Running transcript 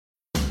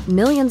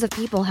Millions of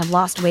people have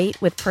lost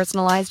weight with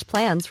personalized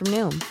plans from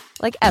Noom.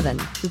 Like Evan,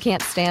 who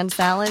can't stand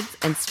salads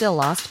and still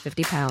lost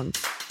 50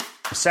 pounds.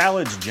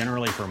 Salads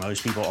generally for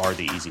most people are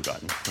the easy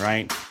button,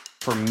 right?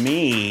 For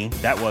me,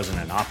 that wasn't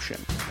an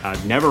option.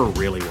 I never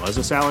really was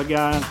a salad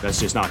guy. That's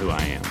just not who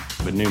I am.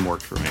 But Noom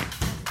worked for me.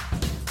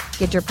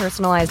 Get your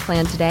personalized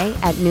plan today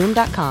at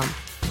Noom.com.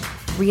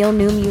 Real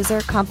Noom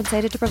user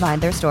compensated to provide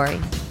their story.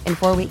 In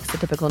 4 weeks, the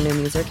typical Noom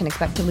user can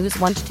expect to lose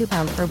 1 to 2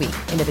 pounds per week.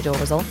 Individual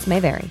results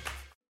may vary.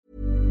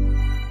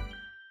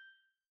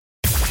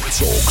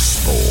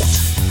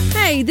 talkSPORT.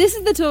 Hey, this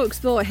is the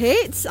talkSPORT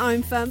Hits.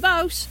 I'm Fern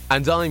Bausch.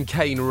 And I'm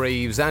Kane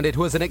Reeves, and it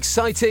was an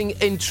exciting,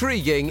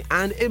 intriguing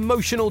and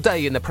emotional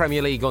day in the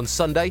Premier League on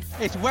Sunday.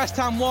 It's West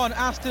Ham 1,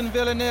 Aston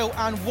Villa 0,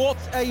 and what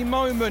a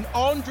moment.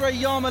 Andrei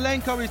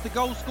Yarmolenko is the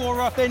goal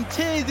scorer, then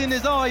tears in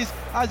his eyes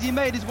as he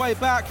made his way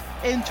back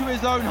into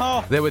his own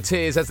half. There were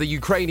tears as the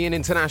Ukrainian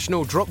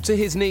international dropped to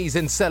his knees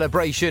in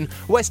celebration.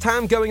 West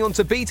Ham going on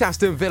to beat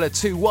Aston Villa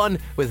 2-1,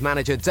 with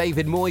manager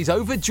David Moyes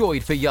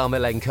overjoyed for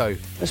Yarmolenko.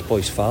 This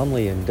boy's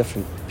family and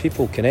different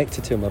people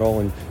connected to him are all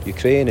in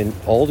Ukraine, and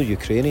all the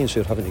Ukrainians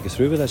who are having to go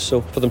through with this. So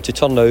for them to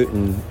turn out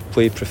and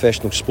play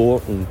professional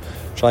sport and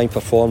try and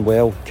perform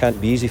well can't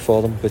be easy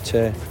for them, but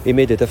he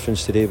made a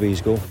difference today with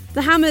his goal.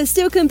 The Hammers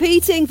still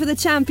competing for the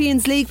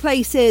Champions League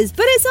places,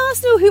 but it's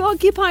Arsenal who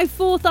occupy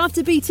fourth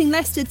after beating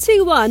Leicester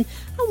 2-1.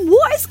 And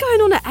what is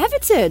going on at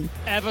Everton?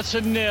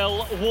 Everton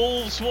 0,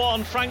 Wolves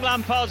 1. Frank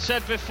Lampard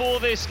said before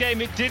this game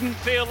it didn't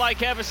feel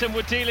like Everton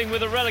were dealing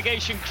with a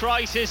relegation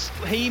crisis.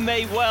 He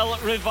may well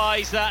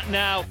revise that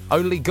now.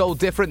 Only goal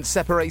difference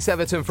separates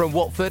Everton from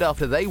Watford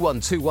after they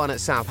won 2-1 at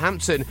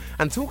Southampton.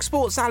 And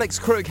talkSPORT's Alex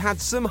Crook had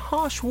some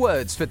harsh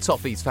words for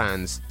Toffees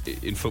fans.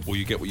 In football,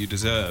 you get what you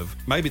deserve.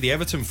 Maybe the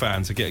Everton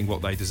fans are getting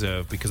what they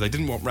deserve because they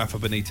didn't want Rafa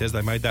Benitez.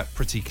 They made that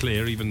pretty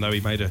clear, even though he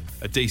made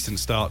a decent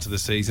start to the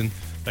season.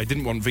 They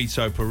didn't want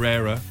Vito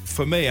Pereira.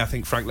 For me, I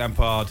think Frank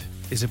Lampard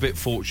is a bit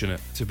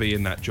fortunate to be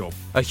in that job.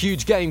 A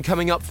huge game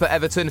coming up for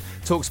Everton.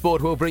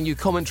 talkSPORT will bring you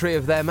commentary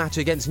of their match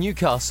against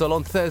Newcastle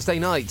on Thursday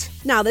night.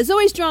 Now, there's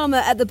always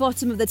drama at the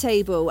bottom of the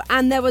table,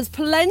 and there was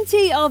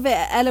plenty of it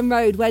at Elland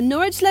Road where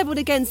Norwich levelled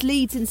against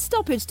Leeds in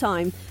stoppage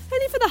time,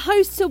 only for the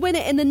hosts to win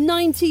it in the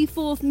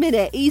 94th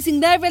minute, easing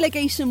their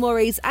relegation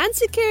worries and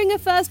securing a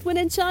first win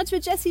in charge for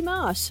Jesse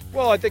Marsh.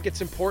 Well, I think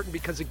it's important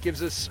because it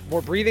gives us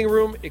more breathing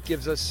room, it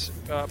gives us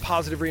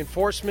positive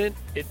reinforcement,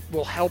 it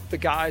will help the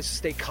guys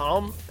stay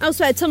calm.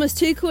 Elsewhere, Thomas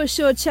Tuchel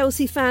assured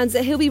Chelsea fans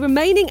that he'll be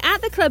remaining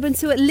at the club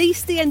until at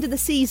least the end of the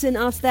season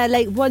after their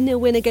late 1-0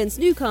 win against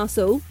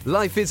Newcastle.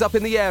 Life is up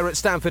in the air at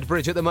Stamford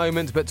Bridge at the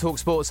moment, but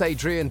talkSPORT's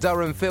Adrian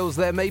Durham feels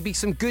there may be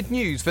some good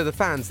news for the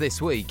fans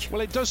this week.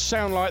 Well, it does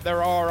sound like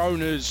there are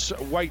owners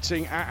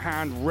waiting at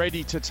hand,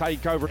 ready to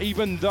take over,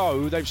 even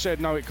though they've said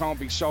no, it can't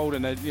be sold,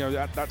 and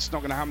that's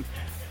not going to happen.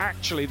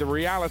 Actually, the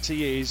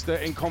reality is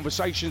that in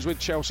conversations with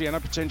Chelsea and a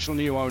potential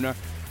new owner,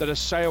 that a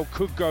sale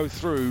could go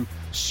through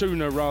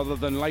sooner rather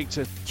than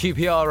later.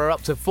 QPR are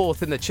up to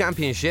fourth in the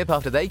Championship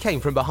after they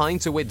came from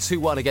behind to win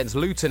 2-1 against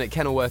Luton at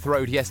Kenilworth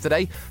Road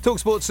yesterday.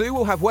 talkSPORT 2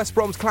 will have West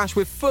Brom's clash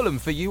with Fulham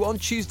for you on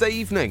Tuesday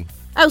evening.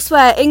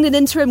 Elsewhere, England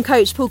interim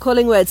coach Paul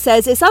Collingwood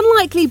says it's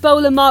unlikely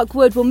bowler Mark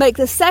Wood will make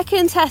the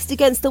second test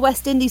against the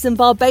West Indies and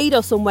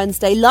Barbados on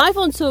Wednesday, live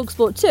on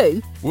talkSPORT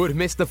 2. Wood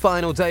missed the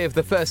final day of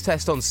the first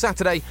test on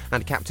Saturday,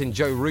 and captain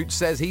Joe Root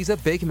says he's a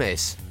big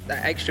miss.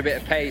 That extra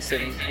bit of pace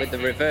and with the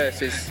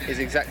reverse is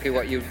exactly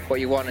what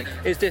you want. And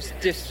it's just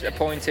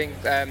disappointing,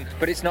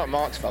 but it's not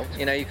Mark's fault.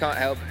 You can't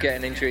help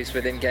getting injuries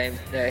within games.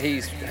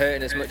 He's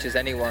hurting as much as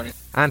anyone.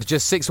 And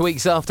just 6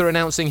 weeks after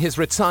announcing his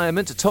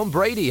retirement, Tom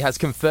Brady has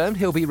confirmed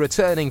he'll be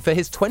returning for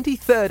his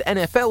 23rd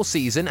NFL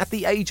season at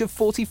the age of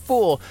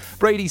 44.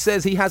 Brady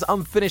says he has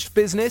unfinished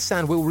business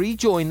and will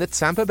rejoin the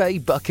Tampa Bay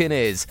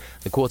Buccaneers.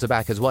 The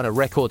quarterback has won a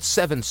record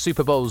 7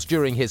 Super Bowls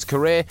during his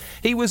career.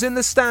 He was in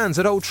the stands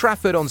at Old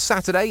Trafford on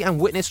Saturday and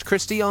witnessed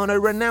Cristiano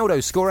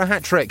Ronaldo score a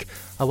hat-trick.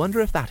 I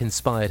wonder if that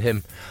inspired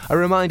him. A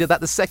reminder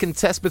that the second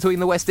test between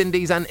the West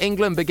Indies and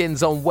England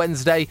begins on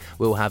Wednesday.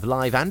 We'll have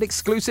live and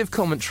exclusive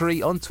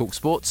commentary on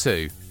talkSPORT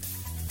 2.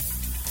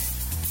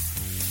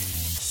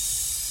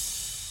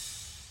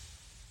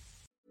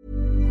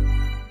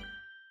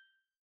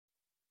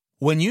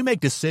 When you make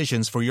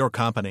decisions for your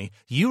company,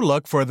 you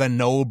look for the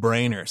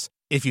no-brainers.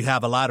 If you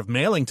have a lot of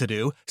mailing to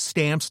do,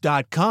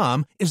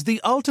 Stamps.com is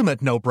the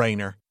ultimate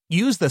no-brainer.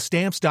 Use the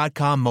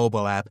Stamps.com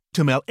mobile app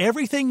to mail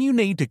everything you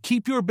need to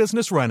keep your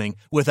business running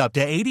with up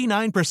to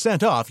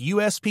 89% off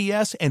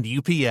USPS and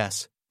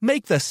UPS.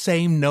 Make the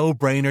same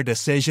no-brainer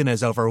decision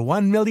as over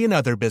 1 million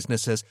other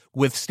businesses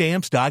with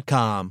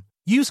Stamps.com.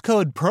 Use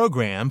code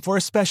PROGRAM for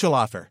a special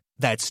offer.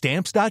 That's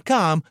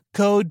Stamps.com,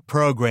 code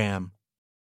PROGRAM.